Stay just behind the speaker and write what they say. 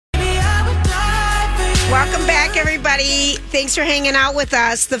Welcome back, everybody. Thanks for hanging out with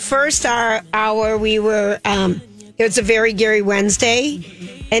us. The first hour we were, it's a very Gary Wednesday.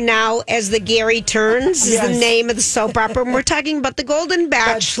 And now, as the Gary turns, is the name of the soap opera. And we're talking about The Golden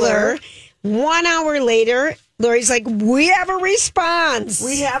Bachelor. 1 hour later, Lori's like, we have a response.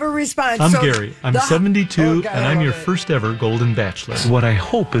 I'm Gary. I'm 72, and I'm your first ever Golden Bachelor. What I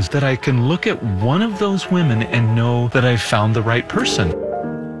hope is that I can look at one of those women and know that I've found the right person.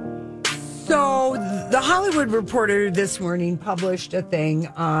 So, the Hollywood Reporter this morning published a thing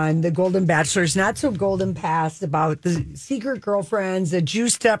on the Golden Bachelor's not so golden past about the secret girlfriends, a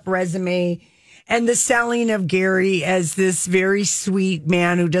juiced up resume, and the selling of Gary as this very sweet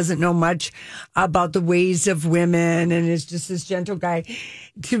man who doesn't know much about the ways of women and is just this gentle guy,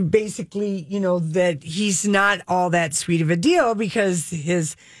 to basically, that he's not all that sweet of a deal because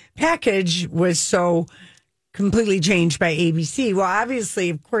his package was so completely changed by ABC. Well, obviously,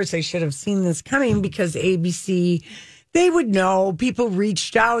 of course, I should have seen this coming because ABC, they would know. People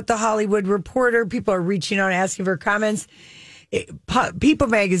reached out, the Hollywood Reporter, people are reaching out, asking for comments. People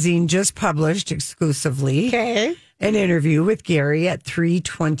magazine just published exclusively an interview with Gary at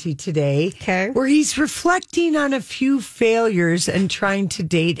 3:20 today, where he's reflecting on a few failures and trying to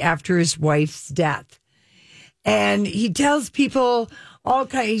date after his wife's death. And he tells people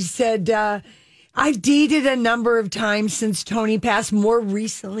he said, I've dated a number of times since Tony passed, more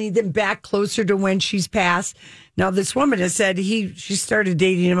recently than back closer to when she's passed. Now, this woman has said she started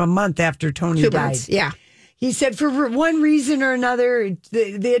dating him a month after Tony died. Months, yeah. He said for one reason or another,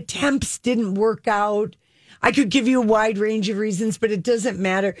 the attempts didn't work out. I could give you a wide range of reasons, but it doesn't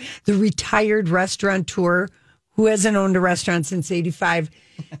matter. The retired restaurateur who hasn't owned a restaurant since 85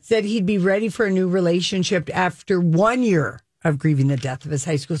 said he'd be ready for a new relationship after 1 year of grieving the death of his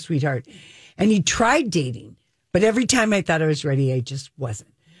high school sweetheart. And he tried dating, but every time I thought I was ready, I just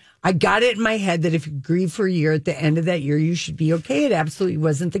wasn't. I got it in my head that if you grieve for a year, at the end of that year, you should be okay. It absolutely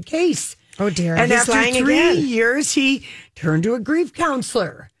wasn't the case. Oh, dear. And He's after 3 again. years, he turned to a grief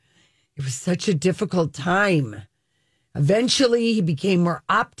counselor. It was such a difficult time. Eventually, he became more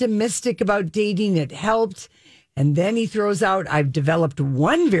optimistic about dating. It helped. And then he throws out, I've developed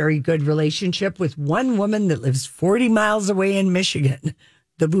one very good relationship with one woman that lives 40 miles away in Michigan.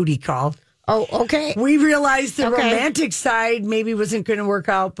 The booty call. Oh, okay. We realized the romantic side maybe wasn't going to work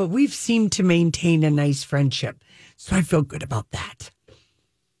out, but we've seemed to maintain a nice friendship. So I feel good about that.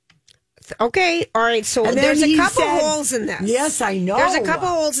 Okay, all right. So there's a couple holes in this. Yes, I know. There's a couple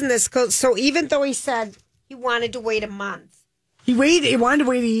holes in this. So even though he said he wanted to wait a month. He wanted to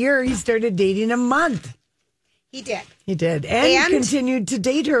wait a year. He started dating a month. He did. He did. And he continued to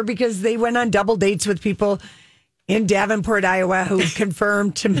date her because they went on double dates with people in Davenport, Iowa, who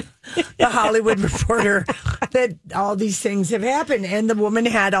confirmed to the Hollywood Reporter that all these things have happened. And the woman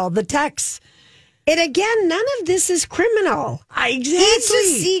had all the texts. And again, none of this is criminal.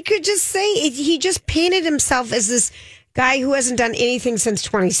 Exactly. He could just say it. He just painted himself as this guy who hasn't done anything since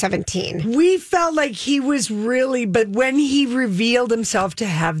 2017. We felt like he was really, but when he revealed himself to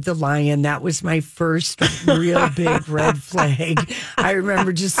have the lion, that was my first real big red flag. I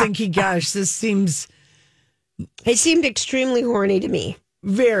remember just thinking, gosh, this seems... He seemed extremely horny to me.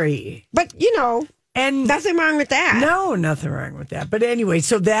 Very. But, and nothing wrong with that. No, nothing wrong with that. But anyway,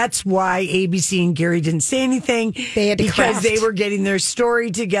 so that's why ABC and Gary didn't say anything. They had to because they were getting their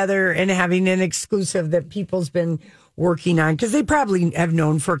story together and having an exclusive that people's been working on, because they probably have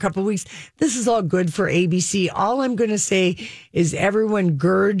known for a couple of weeks. This is all good for ABC. All I'm going to say is everyone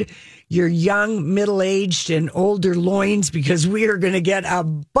gird your young, middle-aged, and older loins, because we are going to get a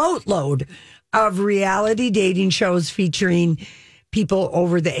boatload of reality dating shows featuring people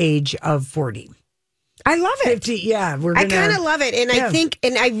over the age of 40. I love it. 50, yeah. I kind of love it.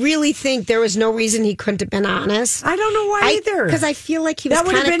 And I really think there was no reason he couldn't have been honest. I don't know why either. Because I feel like he was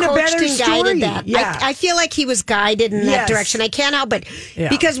kind of coached and guided that. Yeah. I feel like he was guided in that direction. I can't help it. Yeah.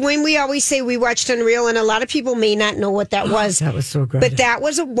 Because when we always say we watched Unreal, and a lot of people may not know what that was. That was so good. But that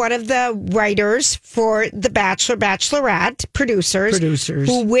was one of the writers for The Bachelor, Bachelorette, producers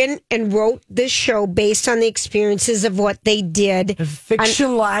who went and wrote this show based on the experiences of what they did. A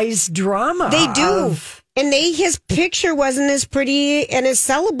fictionalized drama. They do. And his picture wasn't as pretty and as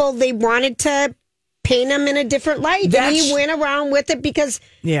sellable. They wanted to paint him in a different light. And he went around with it because,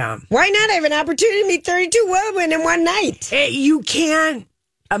 why not have an opportunity to meet 32 women in one night? You can't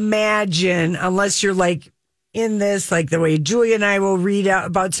imagine, unless you're like in this, like the way Julia and I will read out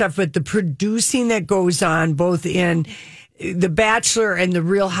about stuff, but the producing that goes on both in The Bachelor and The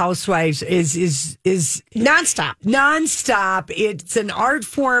Real Housewives is nonstop. It's an art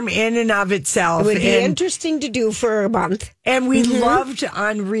form in and of itself. It would be interesting to do for a month. And we loved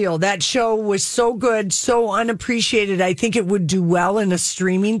Unreal. That show was so good, so unappreciated. I think it would do well in a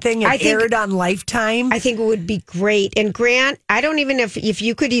streaming thing. It aired on Lifetime. I think it would be great. And Grant, I don't even know if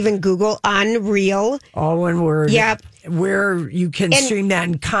you could even Google Unreal. All one word. Yep. Where you can stream that.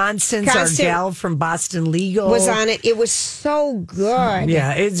 And Constance, our gal from Boston Legal, was on it. It was so good.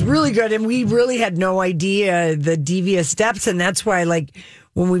 Yeah, it's really good. And we really had no idea the devious depths. And that's why, like,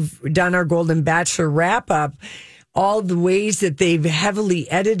 when we've done our Golden Bachelor wrap up, all the ways that they've heavily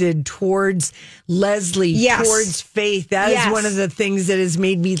edited towards Leslie, towards Faith. That is one of the things that has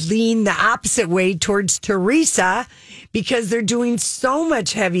made me lean the opposite way towards Teresa, because they're doing so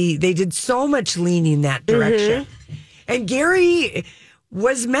much they did so much leaning that direction. And Gary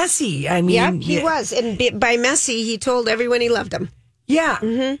was messy. I mean, he was. And by messy, he told everyone he loved him. Yeah.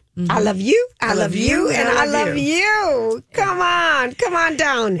 I love you. I love you. And I love you. Come on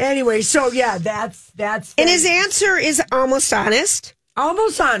down. Anyway, so yeah, that's. And his answer is almost honest.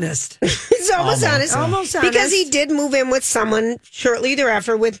 Almost honest. He's almost honest. Almost honest. Because he did move in with someone shortly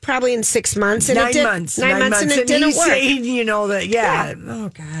thereafter, with probably in 6 months. And 9 months. 9 months, and it didn't he's work. saying, that, oh,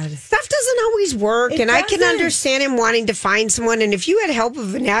 God. Stuff doesn't always work. It and I can doesn't. understand him wanting to find someone. And if you had help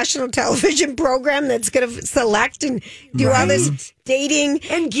of a national television program that's going to select and do all this dating.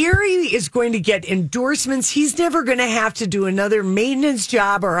 And Gary is going to get endorsements. He's never going to have to do another maintenance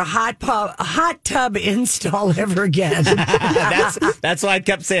job or a hot tub install ever again. That's why I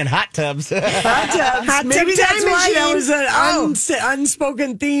kept saying hot tubs. Hot tubs. Maybe that's why that was an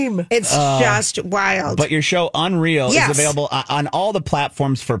unspoken theme. It's just wild. But your show Unreal Yes. is available on all the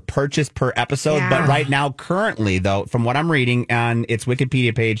platforms for purchase per episode. Yeah. But right now, currently, though, from what I'm reading on its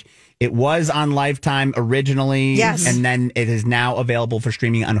Wikipedia page, it was on Lifetime originally. Yes. And then it is now available for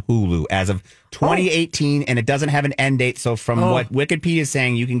streaming on Hulu as of 2018. And it doesn't have an end date. So from what Wikipedia is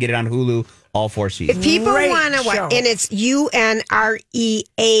saying, you can get it on Hulu all 4 seasons. If people Great want to watch, show. and it's UNREAL.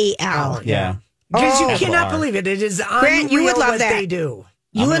 Yeah. Because you Oh. cannot believe it. It is Grant, unreal you would love what that. they do.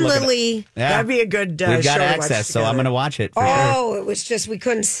 You I'm and gonna look it up. Lily. Yeah. That'd be a good We've show got to access, watch so I'm together. going to watch it for sure. It was just, we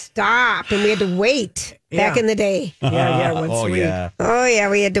couldn't stop and we had to wait back in the day. Yeah, once Oh, a week. yeah. Oh, yeah,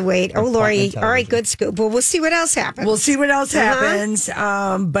 we had to wait. Oh, Lori. Fucking All right, television. good scoop. Well, we'll see what else happens. We'll see what else Uh-huh. happens.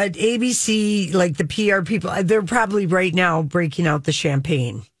 But ABC, like the PR people, they're probably right now breaking out the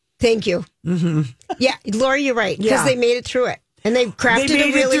champagne. Thank you. Mm-hmm. Yeah, Lori, you're right. Because Yeah. they made it through it. And they crafted They made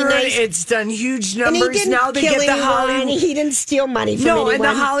a really it through nice... it. It's done huge and he numbers. didn't Now they kill get the anyone. Hollywood. He didn't steal money from No, anyone. and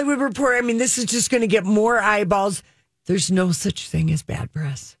the Hollywood Reporter. I mean, this is just going to get more eyeballs. There's no such thing as bad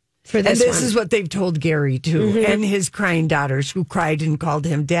press. For this and this one. is what they've told Gary, too, and his crying daughters who cried and called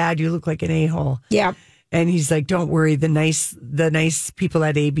him, Dad, you look like an a-hole. Yeah. And he's like, don't worry. The nice people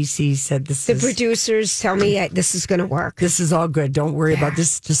at ABC said The producers tell me this is going to work. this is all good. Don't worry about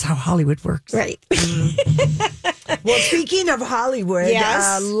this. Just how Hollywood works. Right. Well, speaking of Hollywood,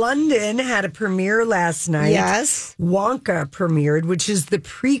 Yes. London had a premiere last night. Yes. Wonka premiered, which is the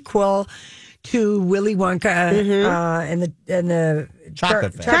prequel to Willy Wonka and the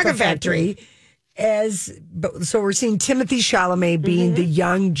Chocolate Factory. So we're seeing Timothy Chalamet being the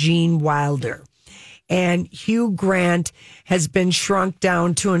young Gene Wilder. And Hugh Grant has been shrunk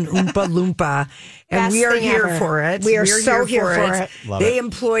down to an Oompa Loompa. And Best we are thing here ever. for it. We are so here for it. Love They it.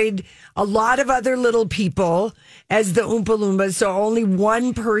 employed a lot of other little people as the Oompa Loompas. So only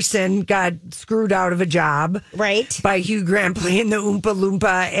one person got screwed out of a job. Right. By Hugh Grant playing the Oompa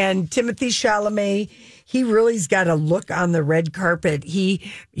Loompa. And Timothy Chalamet, he really's got a look on the red carpet. He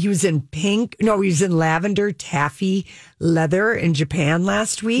was in pink. No, he was in lavender taffy leather in Japan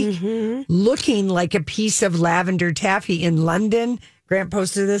last week, looking like a piece of lavender taffy in London. Grant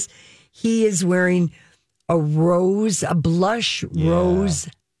posted this. He is wearing a blush rose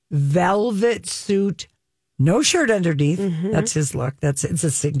velvet suit. No shirt underneath. That's his look. It's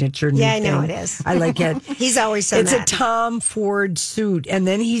a signature. Yeah, new I know thing. it is. I like it. He's always done It's that. a Tom Ford suit, and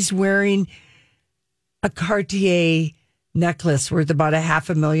then he's wearing a Cartier necklace worth about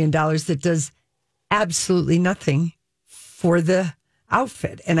 $500,000 that does absolutely nothing for the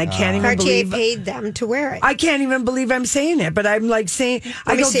outfit. And I can't even Cartier believe paid them to wear it. I can't even believe I'm saying it, but I'm like saying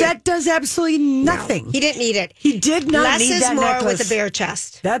I me go, see. that does absolutely nothing. He didn't need it. He did not Less need is that more necklace. with a bare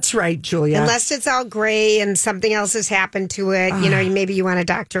chest. That's right, Julia. Unless it's all gray and something else has happened to it, maybe you want to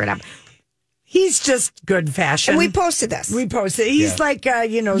doctor it up. He's just good fashion. And we posted this. He's like,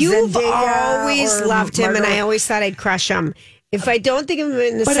 You've Zendaya always or loved him, and Margot. I always thought I'd crush him. If I don't think of him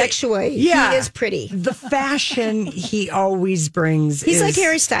in a sexual way, he is pretty. The fashion he always brings He's is like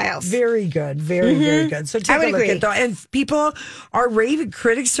Harry Styles. Very good. Very, very good. So take a look at that. And people are raving.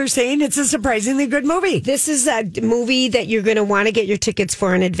 Critics are saying it's a surprisingly good movie. This is a movie that you're going to want to get your tickets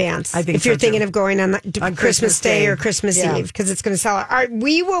for in advance. I think if you're thinking of going on Christmas Day or Christmas Eve, because it's going to sell out. All right,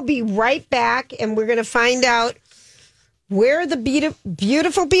 we will be right back, and we're going to find out where the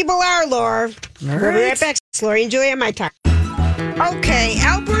beautiful people are, Laura. We'll be right back. It's Lori and Julia on My Talk. Okay,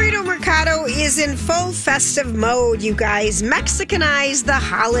 El Burrito Mercado is in full festive mode, you guys. Mexicanize the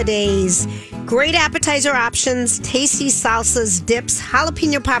holidays. Great appetizer options, tasty salsas, dips,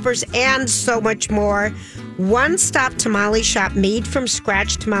 jalapeno poppers, and so much more. One-stop tamale shop made from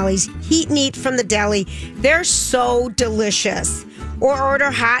scratch tamales, heat and eat from the deli. They're so delicious. Or order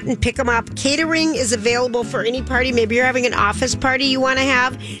hot and pick them up. Catering is available for any party. Maybe you're having an office party you want to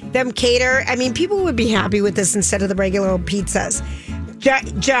have them cater. I mean, people would be happy with this instead of the regular old pizzas.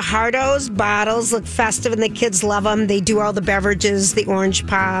 Jajardo's bottles look festive and the kids love them. They do all the beverages, the orange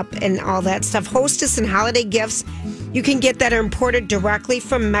pop and all that stuff. Hostess and holiday gifts, you can get that are imported directly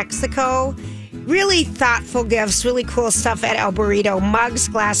from Mexico. Really thoughtful gifts, really cool stuff at El Burrito. Mugs,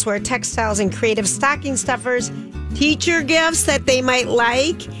 glassware, textiles, and creative stocking stuffers. Teacher gifts that they might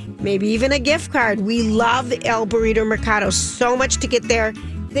like. Maybe even a gift card. We love El Burrito Mercado so much to get there.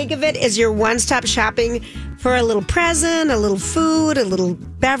 Think of it as your one-stop shopping for a little present, a little food, a little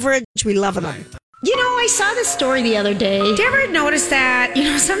beverage. We love them. You know, I saw this story the other day. Did you ever notice that? You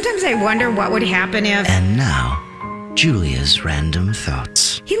know, sometimes I wonder what would happen if... And now, Julia's random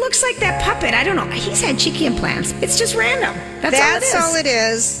thoughts. He looks like that puppet. I don't know. He's had cheeky implants. It's just random. That's all it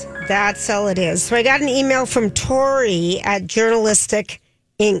is. That's all it is. So I got an email from Tori at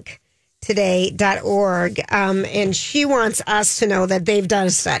journalisticinc.org, and she wants us to know that they've done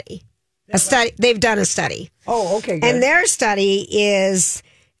a study. They've done a study. Oh, okay, good. And their study is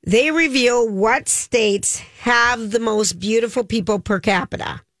they reveal what states have the most beautiful people per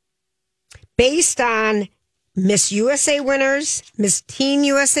capita based on Miss USA winners, Miss Teen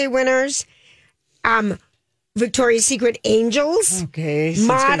USA winners, Victoria's Secret angels, okay, so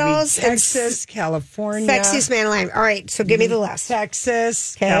models, Texas, California, sexiest man alive. All right, so give me the list.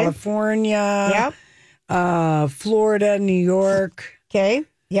 Texas, California, Florida, New York. Okay,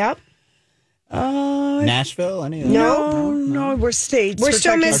 yep. Nashville? Any of No, we're states. We're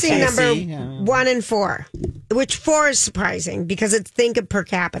still missing Tennessee, number 1 and 4, which 4 is surprising because it's think of per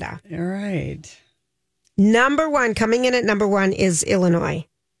capita. All right. Number 1, coming in at number 1 is Illinois.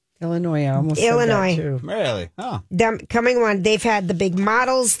 Illinois, I almost Illinois. said that too. Really? Oh. Coming one, they've had the big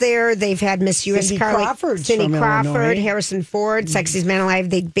models there. They've had Miss U.S. Cindy Crawford, Harrison Ford, Sexiest Man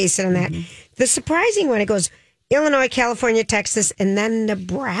Alive. They base it on that. The surprising one, it goes Illinois, California, Texas, and then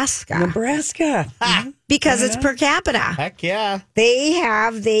Nebraska. Because it's per capita. Heck yeah.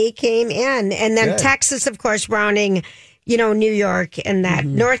 They came in. And then Texas, of course, rounding, New York and that.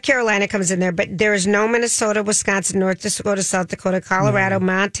 North Carolina comes in there, but there's no Minnesota, Wisconsin, North Dakota, South Dakota, Colorado,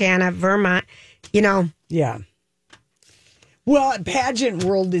 Montana, Vermont, Yeah. Well, pageant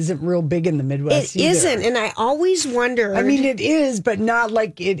world isn't real big in the Midwest. It isn't, and I always wondered. I mean, it is, but not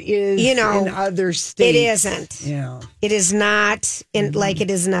like it is in other states. It isn't. Yeah. It is not like it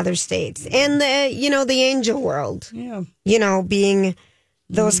is in other states. And the angel world. Yeah. Being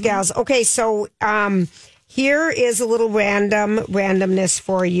those gals. Okay, so here is a little randomness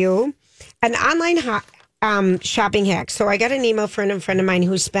for you. An online shopping hack. So I got an email from a friend of mine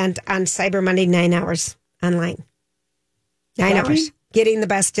who spent on Cyber Monday 9 hours online. 9 hours. Getting the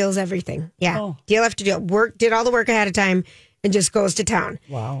best deals, everything. Yeah. Oh. Deal after deal. Did all the work ahead of time and just goes to town.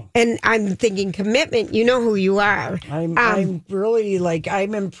 Wow. And I'm thinking commitment, you know who you are. I'm really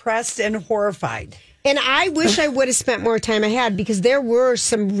I'm impressed and horrified. And I wish I would have spent more time ahead because there were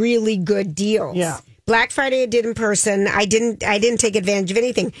some really good deals. Yeah. Black Friday I did in person. I didn't take advantage of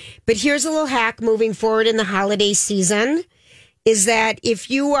anything. But here's a little hack moving forward in the holiday season is that if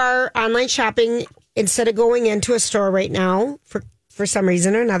you are online shopping, instead of going into a store right now, for some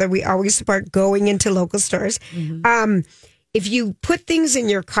reason or another, we always support going into local stores. If you put things in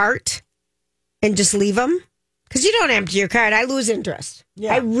your cart and just leave them, because you don't empty your cart, I lose interest.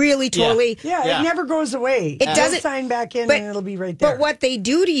 Yeah. I really totally. Yeah, it never goes away. It doesn't. Sign back in and it'll be right there. But what they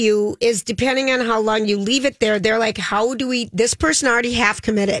do to you is, depending on how long you leave it there, they're like, this person already half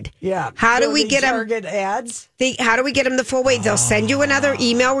committed. Yeah. How do we get them? Target ads? How do we get them the full way? They'll send you another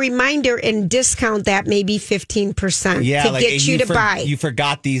email reminder and discount that maybe 15% to get you to buy. You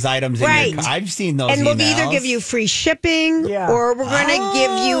forgot these items in your car. I've seen those and emails. we'll either give you free shipping or we're going to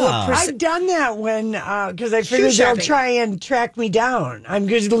give you a I've done that when, because I figured they'll try and track me down. I'm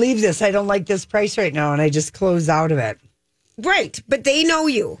going to leave this. I don't like this price right now. And I just close out of it. Right, but they know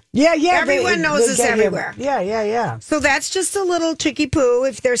you. Yeah. Everyone knows us everywhere. Yeah. So that's just a little tricky poo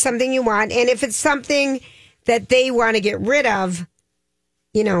if there's something you want. And if it's something that they want to get rid of,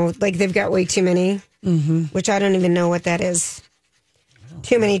 like they've got way too many, which I don't even know what that is.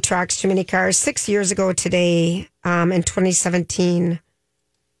 Too many trucks, too many cars. 6 years ago today, in 2017,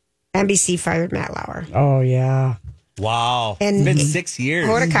 NBC fired Matt Lauer. Oh, yeah. Wow. And it's been 6 years.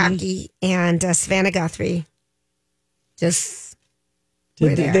 Hodakaki and Savannah Guthrie just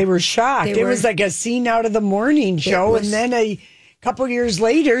They were shocked. It was like a scene out of the morning show. And then a couple years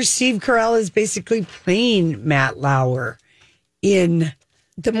later, Steve Carell is basically playing Matt Lauer in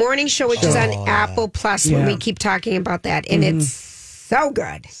the morning show, which is on Apple Plus when we keep talking about that. And it's so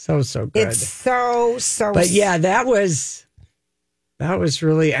good. So good. It's so But yeah, that was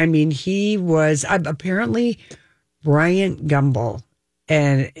really, I mean, he was apparently Bryant Gumbel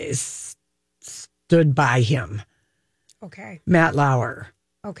and stood by him. Okay. Matt Lauer.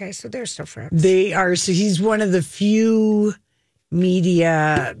 Okay, so they're still friends. They are. So he's one of the few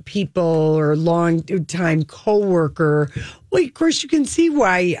media people or long time co-worker. Well, of course, you can see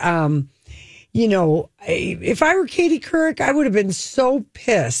why, if I were Katie Couric, I would have been so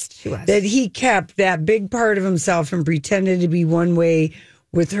pissed that he kept that big part of himself and pretended to be one way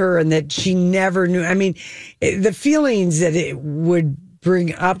with her and that she never knew. I mean, the feelings that it would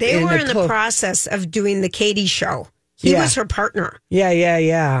bring up. They were in the process of doing the Katie show. He was her partner.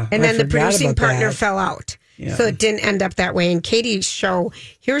 Yeah. And then the producing partner fell out. Yeah. So it didn't end up that way. In Katie's show,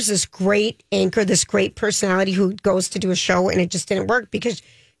 here's this great anchor, this great personality who goes to do a show, and it just didn't work because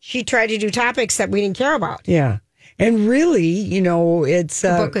she tried to do topics that we didn't care about. Yeah. And really, it's... The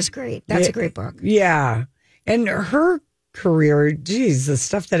book is great. That's a great book. Yeah. And her career, geez, the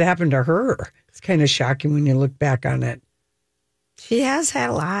stuff that happened to her, it's kind of shocking when you look back on it. She has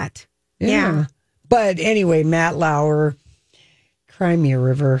had a lot. Yeah. But anyway, Matt Lauer, Cry Me a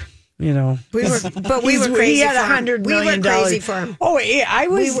River, We were crazy. He had for him. $100 million. We were crazy for him. Oh,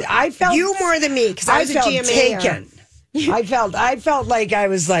 I felt you more than me because I was felt a GMA. Taken. I felt like I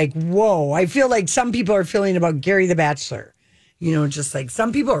was like, whoa. I feel like some people are feeling about Gary the Bachelor. Just like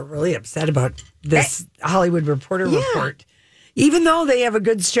some people are really upset about this Hollywood Reporter report. Even though they have a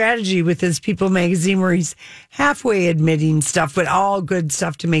good strategy with his People magazine where he's halfway admitting stuff, but all good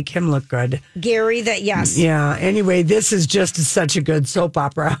stuff to make him look good. Gary, yes. Yeah. Anyway, this is just such a good soap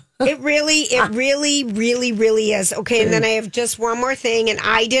opera. It really, really is. Okay, and then I have just one more thing, and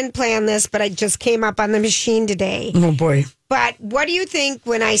I didn't plan this, but I just came up on the machine today. Oh, boy. But what do you think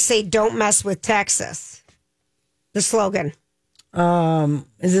when I say don't mess with Texas? The slogan.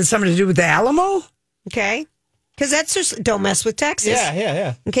 Is it something to do with the Alamo? Okay. Because that's just don't mess with Texas.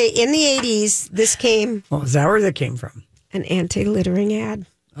 Yeah. Okay, in the 80s, this came... Well, is that where that came from? An anti-littering ad.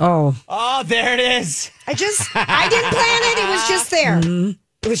 Oh, there it is. I didn't plan it. It was just there. Mm-hmm.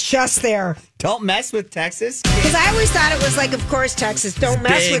 It was just there. Don't mess with Texas. Because I always thought it was like, of course, Texas. Don't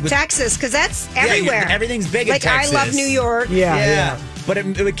mess with Texas. Because that's everywhere. Everything's big in Texas. Texas. I love New York. Yeah. But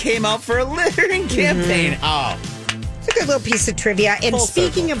it came out for a littering campaign. Oh. It's a good little piece of trivia. And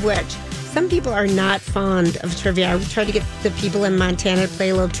speaking of which... Some people are not fond of trivia. I try to get the people in Montana to play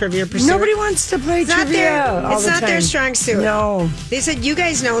a little Trivia Pursuit. Nobody wants to play trivia. It's not their strong suit. No. They said, you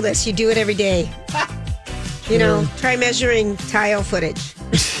guys know this. You do it every day. Try measuring tile footage.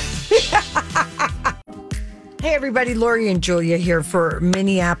 Hey, everybody. Lori and Julia here for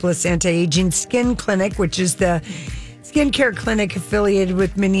Minneapolis Anti-Aging Skin Clinic, which is the skincare clinic affiliated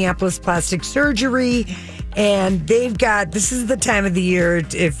with Minneapolis Plastic Surgery. And this is the time of the year,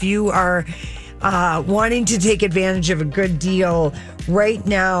 if you are wanting to take advantage of a good deal right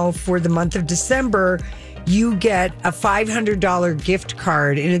now for the month of December, you get a $500 gift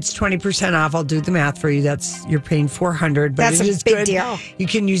card and it's 20% off. I'll do the math for you. You're paying $400, but that's it is a big good. Deal. You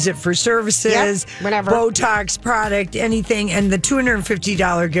can use it for services, whatever, Botox product, anything. And the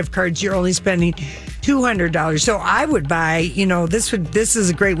 $250 gift cards, you're only spending $200. So I would buy, this is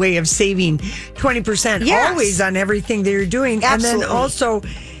a great way of saving 20% always on everything that you're doing. Absolutely. And then also,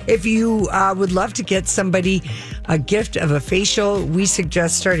 if you would love to get somebody a gift of a facial, we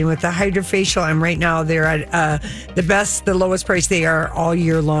suggest starting with the Hydrofacial. And right now they're at the lowest price they are all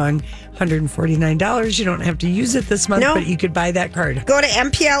year long, $149. You don't have to use it this month, but you could buy that card. Go to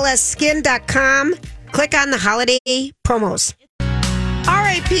mplsskin.com, click on the holiday promos. All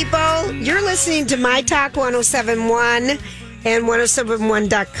right, people, you're listening to My Talk 1071 and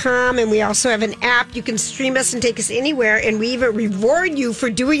 1071.com. And we also have an app. You can stream us and take us anywhere. And we even reward you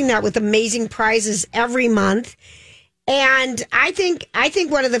for doing that with amazing prizes every month. And I think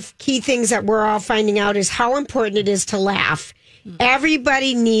one of the key things that we're all finding out is how important it is to laugh.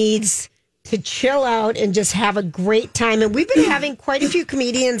 Everybody needs to chill out and just have a great time. And we've been having quite a few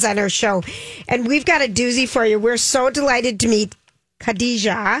comedians on our show, and we've got a doozy for you. We're so delighted to meet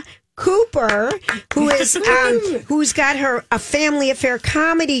Khadijah Cooper, who is who's got a family affair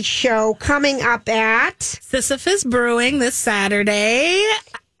comedy show coming up at Sisyphus Brewing this Saturday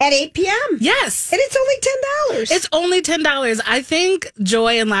at 8 p.m. Yes. And it's only $10. It's only $10. I think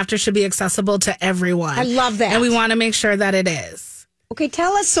joy and laughter should be accessible to everyone. I love that. And we want to make sure that it is. Okay,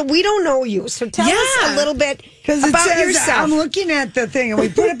 tell us. So we don't know you. So tell us a little bit about yourself. I'm looking at the thing, and we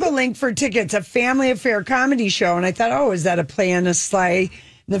put up a link for tickets, a family affair comedy show. And I thought, oh, is that a play on a sleigh?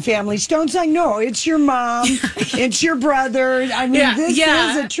 The Family Stone's like, no, it's your mom, it's your brother. I mean, this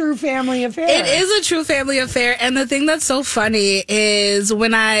is a true family affair. It is a true family affair. And the thing that's so funny is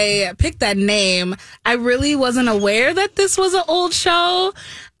when I picked that name, I really wasn't aware that this was an old show.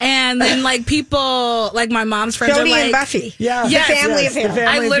 And then, like, people, like my mom's friends Jody are like... and Buffy. Yeah. The family affair.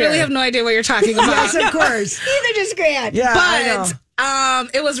 I literally have no idea what you're talking about. Yes, of course. Neither does Grant. Yeah, I know.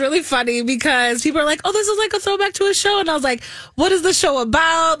 It was really funny because people are like, oh, this is like a throwback to a show. And I was like, what is the show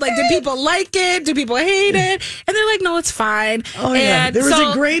about? Like, do people like it? Do people hate it? And they're like, no, it's fine. Oh, yeah. And there was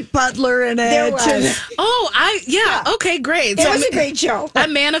a great butler in it. There was. Okay, great. It was a great show.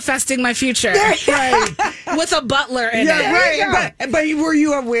 I'm manifesting my future. Right. With a butler in it. Right. But were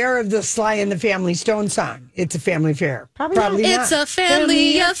you aware of the Sly and the Family Stone song? It's a family affair. Probably not. It's a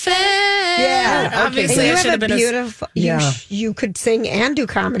family affair. Yeah. Okay. Obviously, and I should have been beautiful. You could sing and do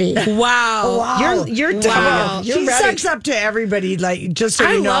comedy. Wow. You're wow. She sucks up to everybody, like, just so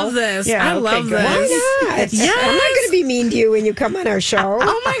you know. I love this. Yeah, I love good. this. Why not? Yes. I'm not going to be mean to you when you come on our show.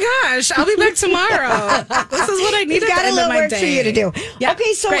 Oh my gosh, I'll be back tomorrow. This is what I need. We've got a little work for you to do. Yeah,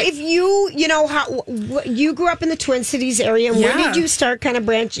 okay, so great. if you grew up in the Twin Cities area, when did you start kind of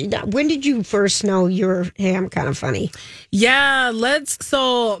branching? When did you first know hey, I'm kind of funny? Yeah,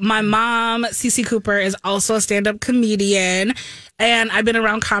 so my mom, Cece Cooper, is also a stand-up comedian. And I've been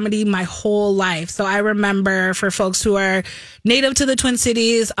around comedy my whole life. So I remember, for folks who are native to the Twin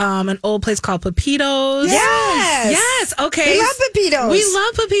Cities, an old place called Pepito's. Yes. Okay. We love Pepito's. We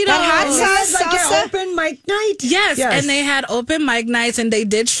love Pepito's. That hot sauce like salsa. an open mic night. Yes. And they had open mic nights, and they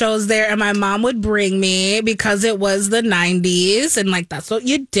did shows there. And my mom would bring me because it was the 90s. And, like, that's what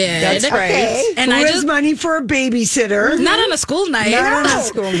you did. That's right. Okay. And Who has money for a babysitter? Not on a school night. Not on a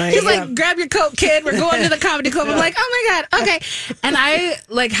school night. He's like, grab your coat, kid. We're going to the comedy club. I'm like, oh my God. Okay. And I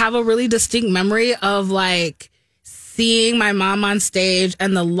have a really distinct memory of seeing my mom on stage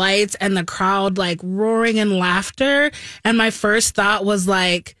and the lights and the crowd roaring in laughter. And my first thought was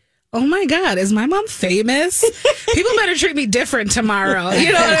oh my God, is my mom famous? People better treat me different tomorrow.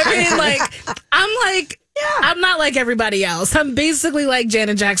 You know what I mean? I'm not like everybody else. I'm basically like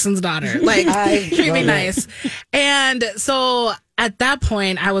Janet Jackson's daughter. Treat me nice. And so at that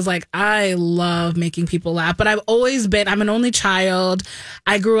point, I was like, I love making people laugh. But I'm an only child.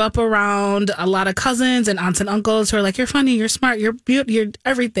 I grew up around a lot of cousins and aunts and uncles who are like, you're funny, you're smart, you're beautiful, you're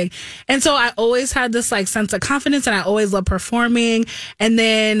everything. And so I always had this sense of confidence, and I always loved performing. And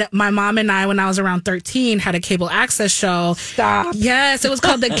then my mom and I, when I was around 13, had a cable access show. Stop. Yes, it was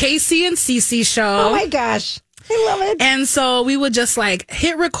called the KC and CC show. Oh my gosh. I love it. And so we would just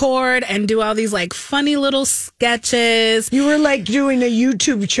hit record and do all these funny little sketches. You were doing a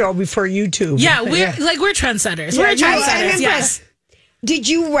YouTube show before YouTube. Yeah, we're trendsetters. Yeah, We're trendsetters. I'm impressed. Yes. Did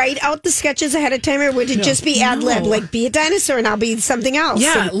you write out the sketches ahead of time, or would it just be ad lib? Be a dinosaur and I'll be something else.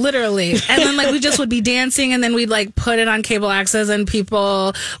 Yeah, literally. And then we just would be dancing, and then we'd put it on cable access, and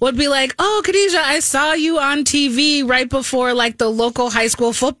people would be like, "Oh, Khadijah, I saw you on TV right before the local high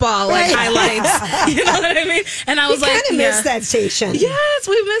school football highlights." You know what I mean? And I was kind of miss that station. Yes,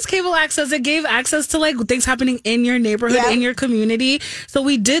 we miss cable access. It gave access to things happening in your neighborhood, in your community. So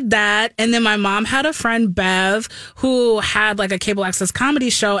we did that. And then my mom had a friend, Bev, who had a cable access comedy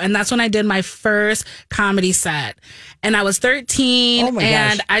show, and that's when I did my first comedy set. And I was 13. Oh my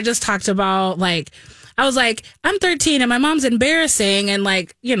and gosh. I just talked about I was I'm 13 and my mom's embarrassing, and Sure.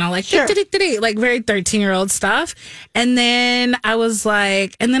 very 13-year-old stuff. And then I was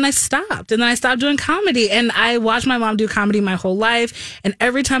and then I stopped. And then I stopped doing comedy. And I watched my mom do comedy my whole life. And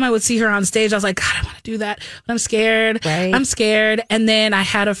every time I would see her on stage, I was like, God, I want to do that, but I'm scared. Right. I'm scared. And then I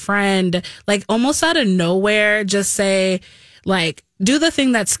had a friend, almost out of nowhere, just say, do the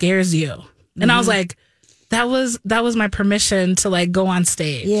thing that scares you. And I was like, that was my permission to go on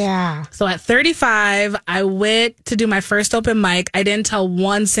stage. Yeah. So at 35, I went to do my first open mic. I didn't tell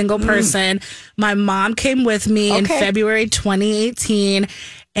one single person. My mom came with me in February 2018.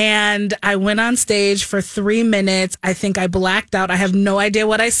 And I went on stage for 3 minutes. I think I blacked out. I have no idea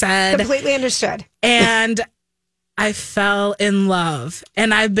what I said. Completely understood. And I fell in love.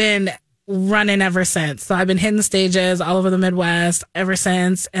 And I've been running ever since. So I've been hitting stages all over the Midwest ever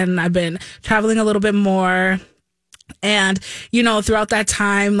since, and I've been traveling a little bit more. And, you know, throughout that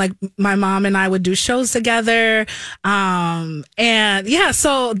time, like my mom and I would do shows together. And yeah,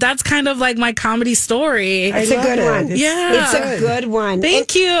 so that's kind of like my comedy story. It's a good one. Yeah. It's a good one.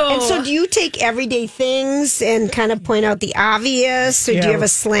 Thank you. And so do you take everyday things and kind of point out the obvious, or do you have a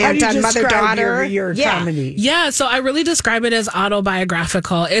slant on mother-daughter? Your comedy? Yeah, so I really describe it as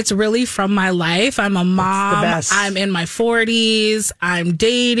autobiographical. It's really from my life. I'm a mom. I'm in my 40s. I'm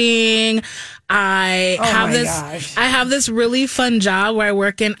dating. I have this really fun job where I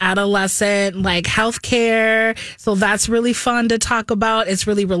work in adolescent like healthcare. So that's really fun to talk about. It's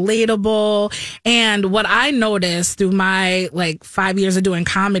really relatable. And what I noticed through my like 5 years of doing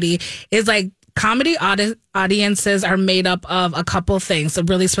comedy is like comedy audiences are made up of a couple things. So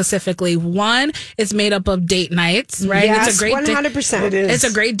really specifically, one, it's made up of date nights, right? Yes, it's a great 100%. It is. It's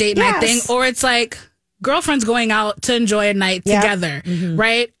a great date night thing. Or it's like girlfriends going out to enjoy a night together,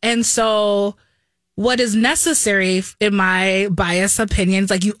 right? And so what is necessary, in my biased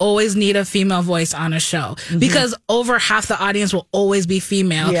opinions, like you always need a female voice on a show because over half the audience will always be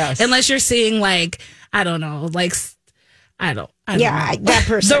female. Unless you're seeing like, I don't know, like, I don't know. That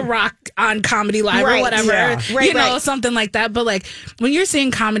person. The Rock on Comedy Live or whatever, you know, something like that. But like when you're seeing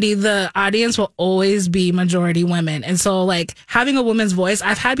comedy, the audience will always be majority women. And so like having a woman's voice,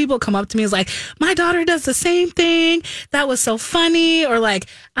 I've had people come up to me as like, my daughter does the same thing. That was so funny. Or like,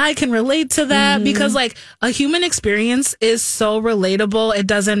 I can relate to that because like a human experience is so relatable. It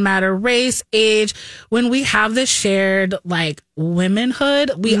doesn't matter race, age. When we have this shared like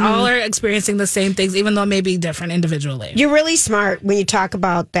womanhood, we all are experiencing the same things, even though it may be different individually. You're really smart when you talk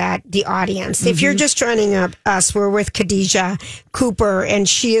about that, the audience. If you're just joining us, we're with Khadijah Cooper, and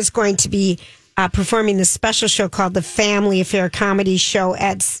she is going to be performing this special show called the Family Affair Comedy Show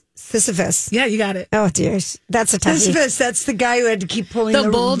at Sisyphus. Yeah, you got it. Oh, dears. That's a toughie. Sisyphus, that's the guy who had to keep pulling the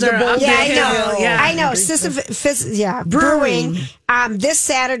boulder. Yeah, I know. Yeah. I know. Sisyphus, Brewing. This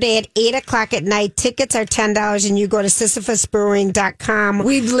Saturday at 8 o'clock at night. Tickets are $10, and you go to sisyphusbrewing.com.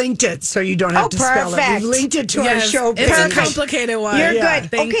 We've linked it so you don't have to spell it. We've linked it to our show page. It's a complicated one. You're good.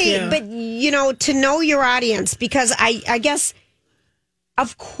 Thank you. But, you know, to know your audience, because I guess,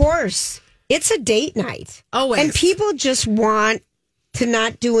 of course, it's a date night. Always. And people just want to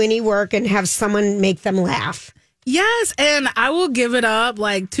not do any work and have someone make them laugh. Yes, and I will give it up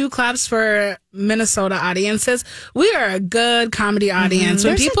like 2 claps for Minnesota audiences. We are a good comedy audience.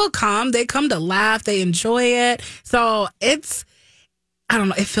 When people come, they come to laugh, they enjoy it. So it's, I don't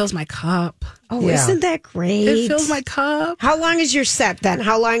know, it fills my cup. Oh, isn't that great? It fills my cup. How long is your set then?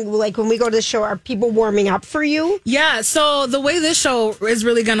 How long, like when we go to the show, are people warming up for you? Yeah, so the way this show is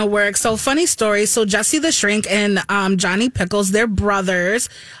really going to work, so funny story. So Jesse the Shrink and Johnny Pickles, they're brothers.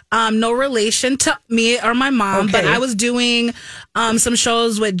 No relation to me or my mom, but I was doing some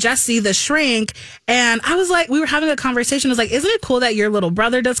shows with Jesse the Shrink, and I was like, we were having a conversation. I was like, isn't it cool that your little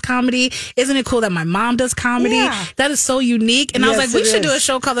brother does comedy? Isn't it cool that my mom does comedy? Yeah. That is so unique. And I was like, we should do a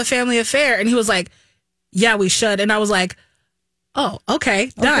show called The Family Affair. And he was like, yeah, we should. And I was like, oh,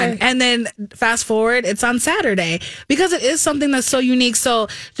 okay, done. And then fast forward, it's on Saturday because it is something that's so unique. So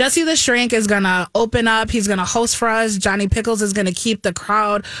Jesse the Shrink is going to open up. He's going to host for us. Johnny Pickles is going to keep the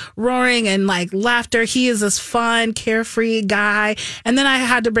crowd roaring and like laughter. He is this fun, carefree guy. And then I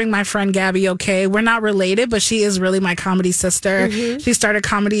had to bring my friend Gabby, okay? We're not related, but she is really my comedy sister. She started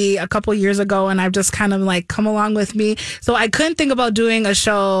comedy a couple years ago, and I've just kind of like come along with me. So I couldn't think about doing a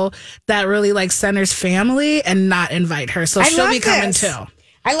show that really like centers family and not invite her. So she'll be coming too.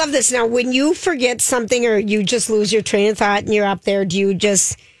 I love this. Now, when you forget something or you just lose your train of thought and you're up there, do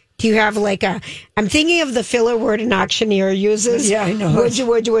you have like I'm thinking of the filler word an auctioneer uses. Yeah, I know. Would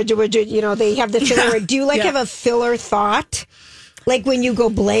you, you know, they have the filler word. Do you have a filler thought? Like when you go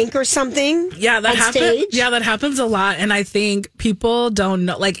blank or something? Yeah, that happens. Yeah, that happens a lot. And I think people don't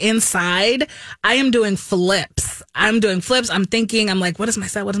know. Like inside, I am doing flips. I'm thinking, I'm like, what is my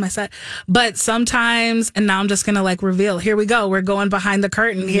set? But sometimes, and now I'm just going to like reveal, here we go. We're going behind the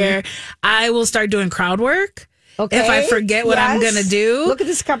curtain here. I will start doing crowd work. Okay. If I forget what I'm going to do. Look at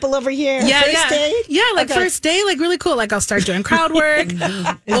this couple over here. Yeah, first day, first day, like really cool. Like I'll start doing crowd work.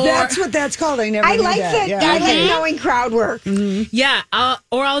 That's what that's called. I never knew like that. Yeah. I like knowing crowd work. Yeah,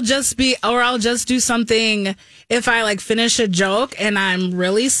 I'll just do something. If I like finish a joke and I'm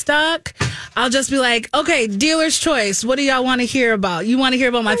really stuck, I'll just be like, okay, dealer's choice. What do y'all want to hear about? You want to hear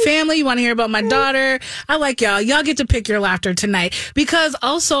about my family? You want to hear about my daughter? I like y'all. Y'all get to pick your laughter tonight. Because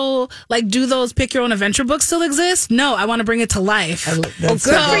also, like, do those pick your own adventure books still exist? No, I want to bring it to life. Good for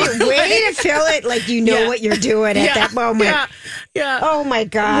you. Way to feel it like you know what you're doing at that moment. Yeah. Oh my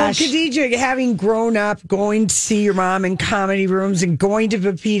gosh. Well, Khadijah, having grown up, going to see your mom in comedy rooms and going to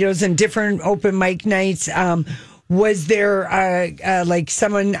Pepito's and different open mic nights, was there like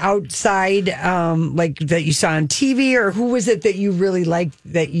someone outside like that you saw on TV, or who was it that you really liked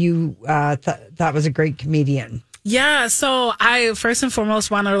that you thought was a great comedian? Yeah, so I first and foremost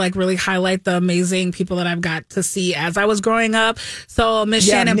want to like really highlight the amazing people that I've got to see as I was growing up. So Miss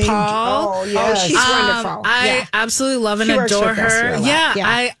Shannon Paul. Oh, yes. She's wonderful. I absolutely love and She works adore with us here her. a lot. Yeah, Yeah.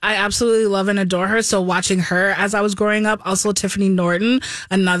 I absolutely love and adore her. So watching her as I was growing up, also Tiffany Norton,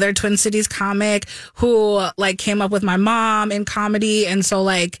 another Twin Cities comic who like came up with my mom in comedy. And so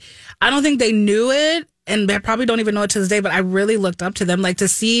like, I don't think they knew it. And they probably don't even know it to this day, but I really looked up to them. Like to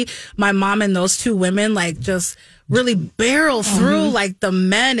see my mom and those two women, like just really barrel through like the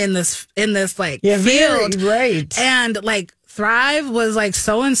men in this like field. Right. And like thrive was like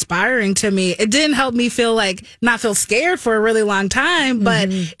so inspiring to me. It didn't help me feel like not feel scared for a really long time, but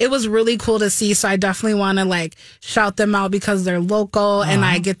it was really cool to see. So I definitely want to like shout them out because they're local and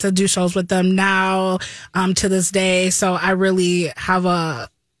I get to do shows with them now to this day. So I really have a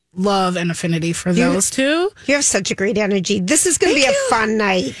love and affinity for those two. You have such a great energy. This is going to be a fun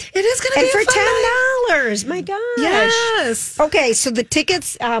night. It is going to be and for a fun night. $10. My gosh. Yes. Okay, so the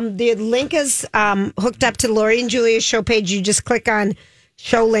tickets, the link is hooked up to Lori and Julia's show page. You just click on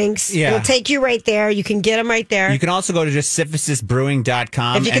show links. Yeah. It'll take you right there. You can get them right there. You can also go to just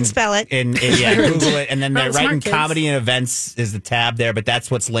syphysisbrewing.com. If you can spell it. And Google it. And then Smart right in kids. comedy and events is the tab there, but that's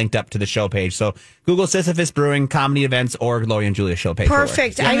what's linked up to the show page. So Google Sisyphus Brewing, comedy events, or Lori and Julia show page.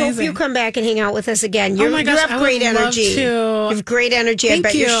 Perfect. I hope Amazing. you come back and hang out with us again. You my gosh, have I would great love energy. to. You have great energy. Thank I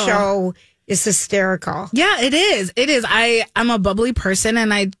bet your you. show is hysterical. Yeah, it is. It is. I'm a bubbly person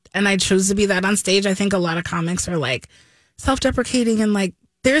and I choose to be that on stage. I think a lot of comics are like self-deprecating and like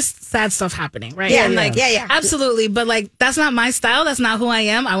there's sad stuff happening, right? Yeah, and like, yeah. absolutely. But like, that's not my style. That's not who I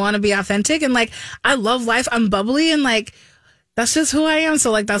am. I want to be authentic. And like, I love life. I'm bubbly and like, that's just who I am. So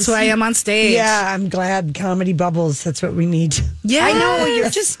like, that's who I am on stage. Yeah, I'm glad comedy bubbles. That's what we need. Yeah. I know. You're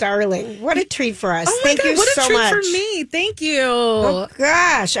just darling. What a treat for us. Oh my Thank God, you what so a treat much. for me. Thank you. Oh,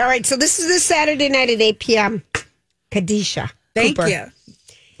 gosh. All right. So this is this Saturday night at 8 p.m. Kadisha. Thank Cooper. you.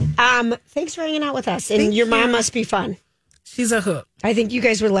 Thanks for hanging out with us. And your mom must be fun. She's a hoot. I think you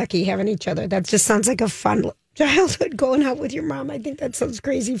guys were lucky having each other. That just sounds like a fun childhood going out with your mom. I think that sounds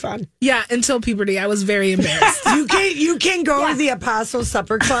crazy fun. Yeah. Until puberty, I was very embarrassed. You can go to the Apostle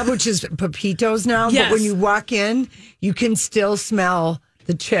Supper Club, which is Pepito's now. Yes. But when you walk in, you can still smell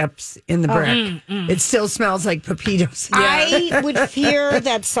the chips in the brick. It still smells like Pepito's. I would fear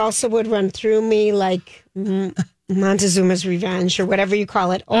that salsa would run through me like Montezuma's Revenge or whatever you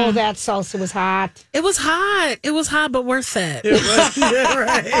call it. Oh, that salsa was hot. It was hot. It was hot, but worth it.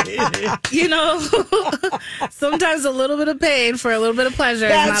 Right. You know, sometimes a little bit of pain for a little bit of pleasure.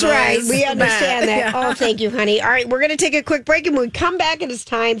 That's is not right. always We understand bad. that. Oh, thank you, honey. All right, we're going to take a quick break, and when we come back, it is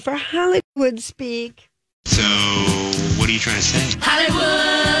time for Hollywood Speak. So, what are you trying to say?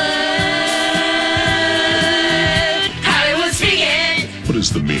 Hollywood speaking. What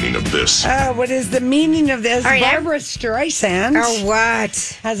is the meaning of this? What is the meaning of this? All right, Barbra Streisand Oh,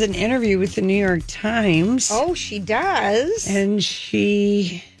 what? has an interview with the New York Times. Oh, she does. And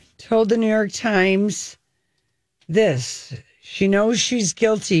she told the New York Times this. She knows she's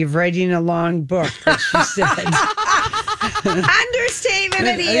guilty of writing a long book, but she said. Understatement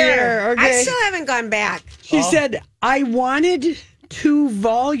of the year. Okay. I still haven't gone back. She said, I wanted 2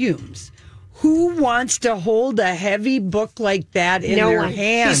 volumes. Who wants to hold a heavy book like that in their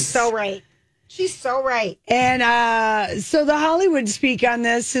hands? She's so right. She's so right. And so the Hollywood speak on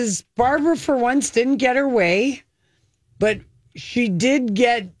this is Barbara, for once, didn't get her way, but she did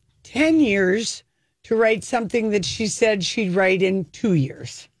get 10 years to write something that she said she'd write in 2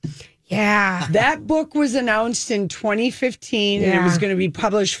 years. Yeah. That book was announced in 2015, and it was going to be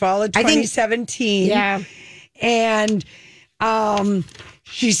published fall of 2017. Yeah. And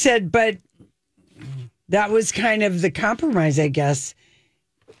she said, but that was kind of the compromise, I guess.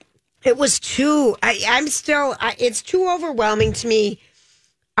 It was too. I'm still. It's too overwhelming to me.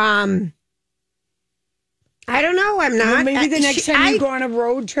 I don't know. I'm not. Well, maybe the next time you go on a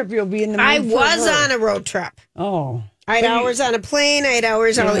road trip, you'll be in the mood I for was her. on a road trip. Oh. I had hours on a plane. I had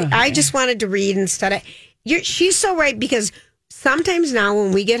hours on. I just wanted to read instead of. She's so right, because sometimes now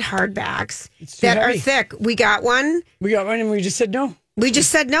when we get hardbacks that are heavy. thick, we got one. We got one and we just said no. We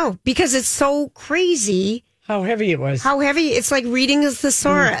just said no because it's so crazy. How heavy it was. How heavy. It's like reading a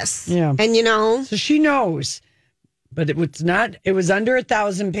thesaurus. Yeah. And So she knows. But it was under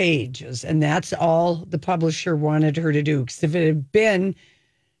 1,000 pages. And that's all the publisher wanted her to do. Because if it had been...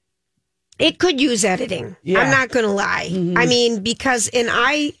 It could use editing. Yeah. I'm not going to lie. Mm-hmm. I mean, because... And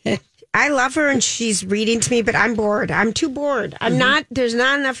I love her and she's reading to me, but I'm bored. I'm too bored. I'm not... There's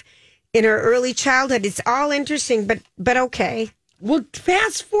not enough in her early childhood. It's all interesting, but okay. Well,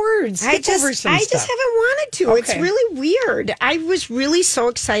 fast forward. I just haven't wanted to. Okay. It's really weird. I was really so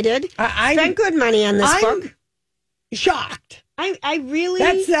excited. I spent good money on this book. Shocked. I really...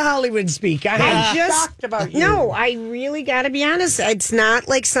 That's the Hollywood speak. I'm shocked about you. No, I really got to be honest. It's not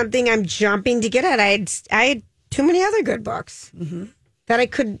like something I'm jumping to get at. I had too many other good books that I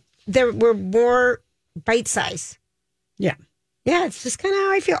could... There were more bite-size. Yeah. Yeah, it's just kind of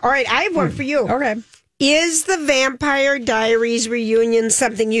how I feel. All right, I have one for you. Okay. Is the Vampire Diaries reunion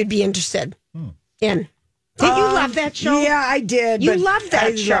something you'd be interested in? Did you love that show? Yeah, I did. You loved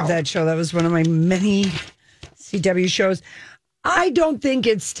that show. I loved that show. That was one of my many CW shows. I don't think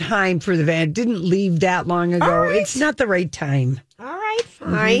it's time for the van. It didn't leave that long ago. Right. It's not the right time. All right,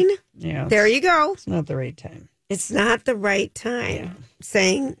 fine. Yeah. There you go. It's not the right time. It's not the right time. Yeah.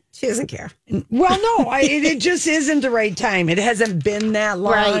 Saying she doesn't care. Well, no, it just isn't the right time. It hasn't been that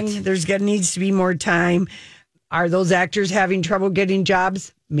long. Right. Needs to be more time. Are those actors having trouble getting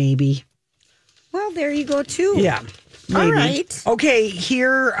jobs? Maybe. Well, there you go, too. Yeah. Maybe. All right. Okay,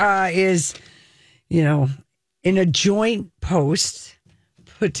 here is, in a joint post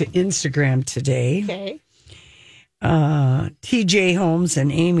put to Instagram today. Okay. TJ Holmes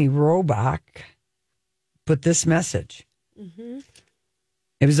and Amy Robach put this message. Mm-hmm.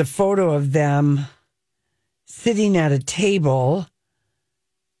 It was a photo of them sitting at a table,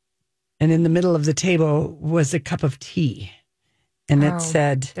 and in the middle of the table was a cup of tea. And it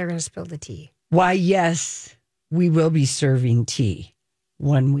said... They're going to spill the tea. Why, yes, we will be serving tea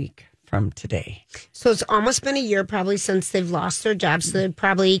 1 week from today. So it's almost been a year probably since they've lost their jobs, so they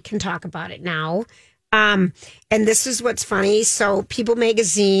probably can talk about it now. And this is what's funny. So People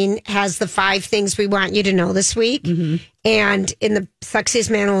Magazine has the 5 things we want you to know this week. Mm-hmm. And in the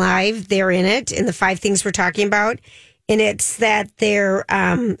Sexiest Man Alive, they're in it, in the 5 things we're talking about. And it's that they're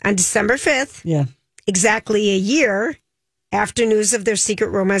on December 5th, exactly a year after news of their secret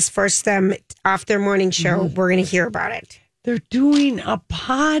romance forced them off their morning show. Mm-hmm. We're going to hear about it. They're doing a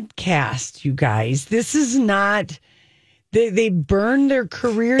podcast, you guys. This is not... They burned their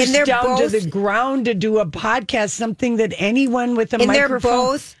careers down to the ground to do a podcast, something that anyone with a microphone... And they're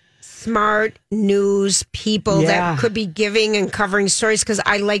both smart news people that could be giving and covering stories, because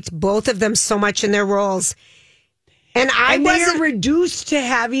I liked both of them so much in their roles. And they are reduced to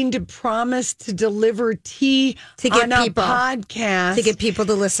having to promise to deliver tea to get on people, a podcast. To get people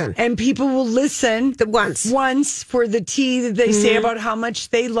to listen. And people will listen once for the tea that they say about how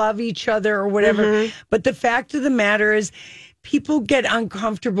much they love each other or whatever. Mm-hmm. But the fact of the matter is, people get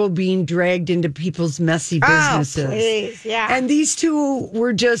uncomfortable being dragged into people's messy businesses. Oh, please, yeah. And these two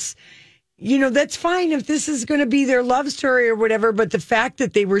were just... that's fine if this is going to be their love story or whatever, but the fact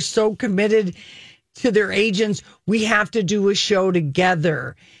that they were so committed to their agents, we have to do a show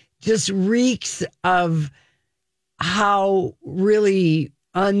together, just reeks of how really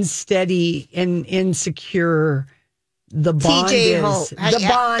unsteady and insecure the bond is. The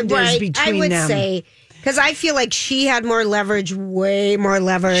bond is between them. I would say, because I feel like she had more leverage, way more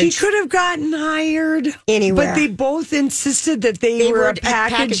leverage. She could have gotten hired anywhere. But they both insisted that they were a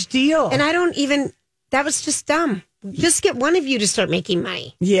package deal. And that was just dumb. Just get one of you to start making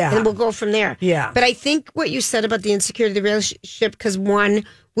money. Yeah. And we'll go from there. Yeah. But I think what you said about the insecurity of the relationship, because one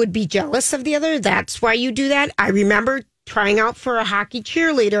would be jealous of the other, that's why you do that. I remember trying out for a hockey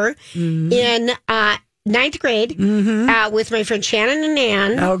cheerleader in 9th grade with my friend Shannon and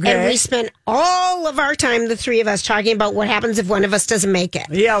Ann. Okay. And we spent all of our time, the 3 of us, talking about what happens if one of us doesn't make it.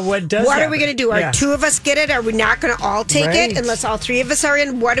 Yeah, what are we going to do? Are 2 of us get it? Are we not going to all take it unless all 3 of us are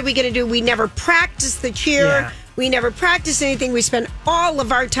in? What are we going to do? We never practiced the cheer. Yeah. We never practiced anything. We spend all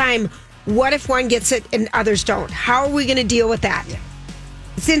of our time. What if one gets it and others don't? How are we going to deal with that? Yeah.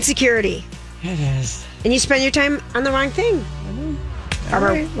 It's insecurity. It is. And you spend your time on the wrong thing. All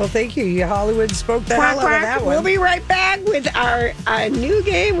right. Well, thank you. You Hollywood spoke the hell out of that one. We'll be right back with our new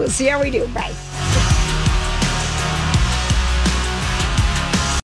game. We'll see how we do. Bye.